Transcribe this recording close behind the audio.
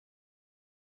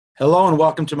Hello and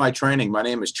welcome to my training. My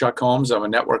name is Chuck Holmes. I'm a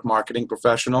network marketing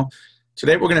professional.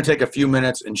 Today we're going to take a few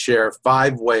minutes and share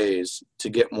 5 ways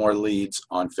to get more leads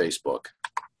on Facebook.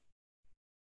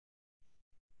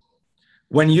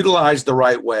 When utilized the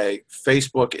right way,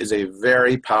 Facebook is a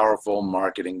very powerful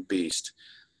marketing beast.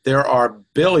 There are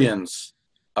billions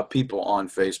of people on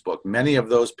Facebook. Many of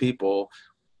those people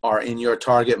are in your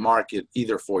target market,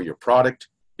 either for your product,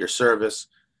 your service,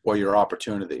 or your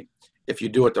opportunity. If you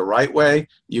do it the right way,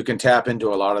 you can tap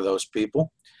into a lot of those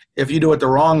people. If you do it the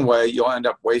wrong way, you'll end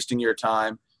up wasting your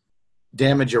time,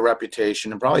 damage your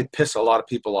reputation, and probably piss a lot of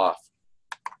people off.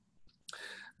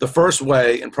 The first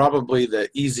way, and probably the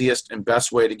easiest and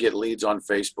best way to get leads on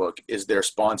Facebook, is their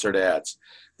sponsored ads.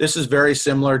 This is very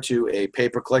similar to a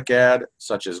pay-per-click ad,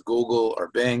 such as Google or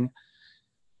Bing.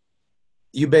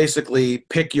 You basically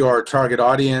pick your target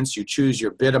audience, you choose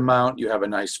your bid amount, you have a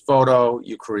nice photo,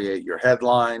 you create your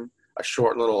headline, a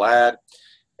short little ad,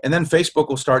 and then Facebook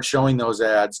will start showing those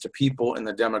ads to people in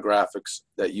the demographics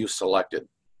that you selected.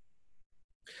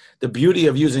 The beauty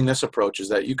of using this approach is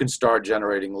that you can start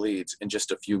generating leads in just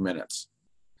a few minutes.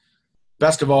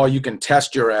 Best of all, you can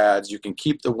test your ads, you can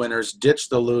keep the winners, ditch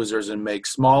the losers, and make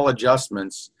small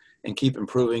adjustments and keep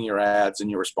improving your ads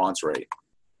and your response rate.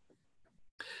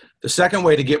 The second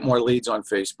way to get more leads on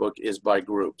Facebook is by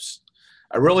groups.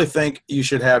 I really think you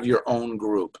should have your own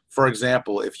group. For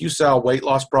example, if you sell weight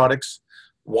loss products,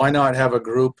 why not have a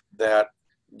group that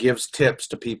gives tips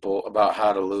to people about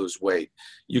how to lose weight?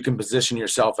 You can position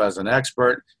yourself as an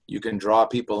expert. You can draw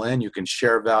people in. You can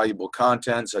share valuable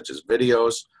content such as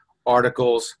videos,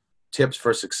 articles, tips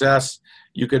for success.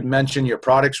 You could mention your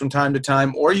products from time to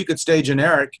time, or you could stay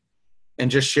generic and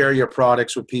just share your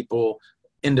products with people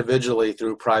individually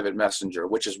through private messenger,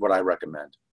 which is what I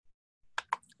recommend.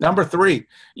 Number 3,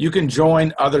 you can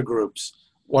join other groups.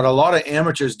 What a lot of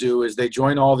amateurs do is they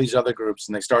join all these other groups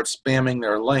and they start spamming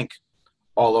their link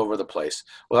all over the place.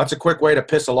 Well, that's a quick way to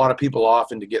piss a lot of people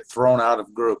off and to get thrown out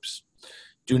of groups.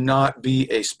 Do not be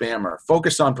a spammer.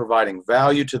 Focus on providing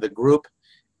value to the group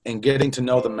and getting to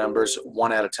know the members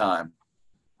one at a time.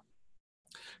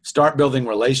 Start building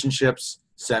relationships,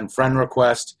 send friend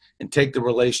requests, and take the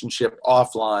relationship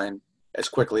offline as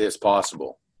quickly as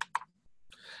possible.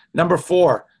 Number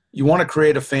 4, you want to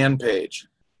create a fan page.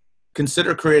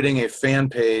 Consider creating a fan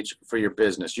page for your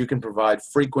business. You can provide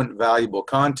frequent, valuable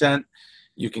content.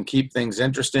 You can keep things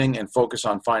interesting and focus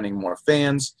on finding more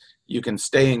fans. You can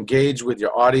stay engaged with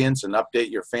your audience and update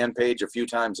your fan page a few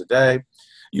times a day.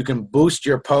 You can boost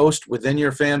your post within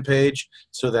your fan page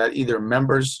so that either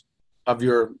members of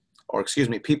your,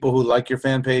 people who like your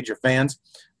fan page, your fans,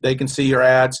 they can see your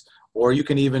ads, or you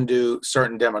can even do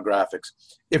certain demographics.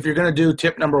 If you're going to do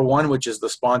tip number 1, which is the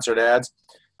sponsored ads,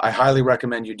 I highly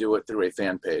recommend you do it through a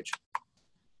fan page.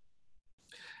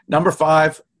 Number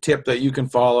 5 tip that you can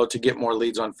follow to get more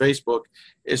leads on Facebook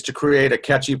is to create a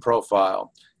catchy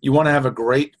profile. You want to have a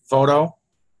great photo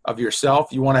of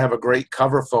yourself. You want to have a great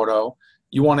cover photo.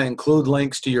 You want to include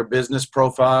links to your business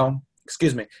profile.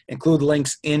 Include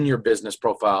links in your business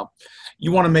profile.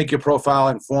 You want to make your profile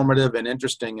informative and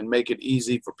interesting and make it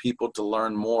easy for people to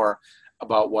learn more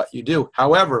about what you do.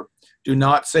 However, do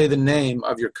not say the name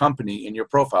of your company in your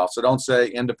profile. So don't say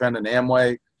Independent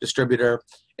Amway Distributor,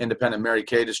 Independent Mary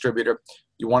Kay Distributor.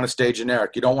 You want to stay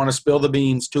generic. You don't want to spill the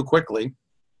beans too quickly.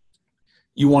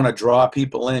 You want to draw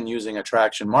people in using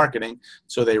attraction marketing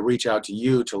so they reach out to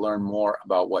you to learn more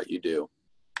about what you do.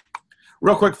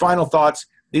 Real quick final thoughts.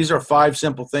 These are 5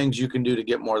 simple things you can do to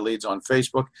get more leads on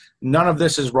Facebook. None of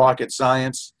this is rocket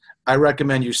science. I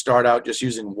recommend you start out just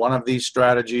using one of these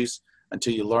strategies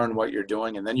until you learn what you're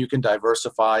doing, and then you can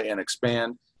diversify and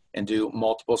expand and do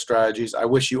multiple strategies. I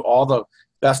wish you all the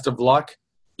best of luck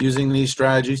using these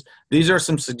strategies. These are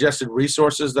some suggested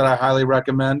resources that I highly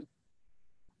recommend.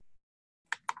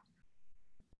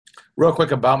 Real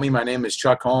quick about me, my name is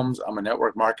Chuck Holmes. I'm a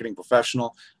network marketing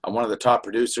professional. I'm one of the top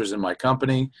producers in my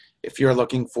company. If you're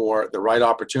looking for the right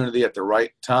opportunity at the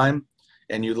right time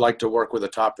and you'd like to work with a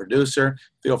top producer,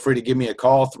 feel free to give me a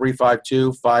call,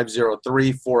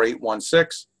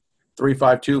 352-503-4816,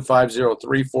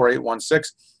 352-503-4816.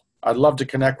 I'd love to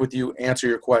connect with you, answer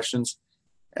your questions,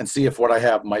 and see if what I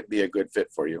have might be a good fit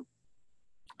for you.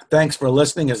 Thanks for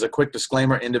listening. As a quick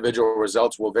disclaimer, individual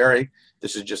results will vary.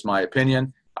 This is just my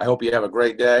opinion. I hope you have a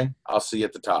great day. I'll see you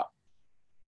at the top.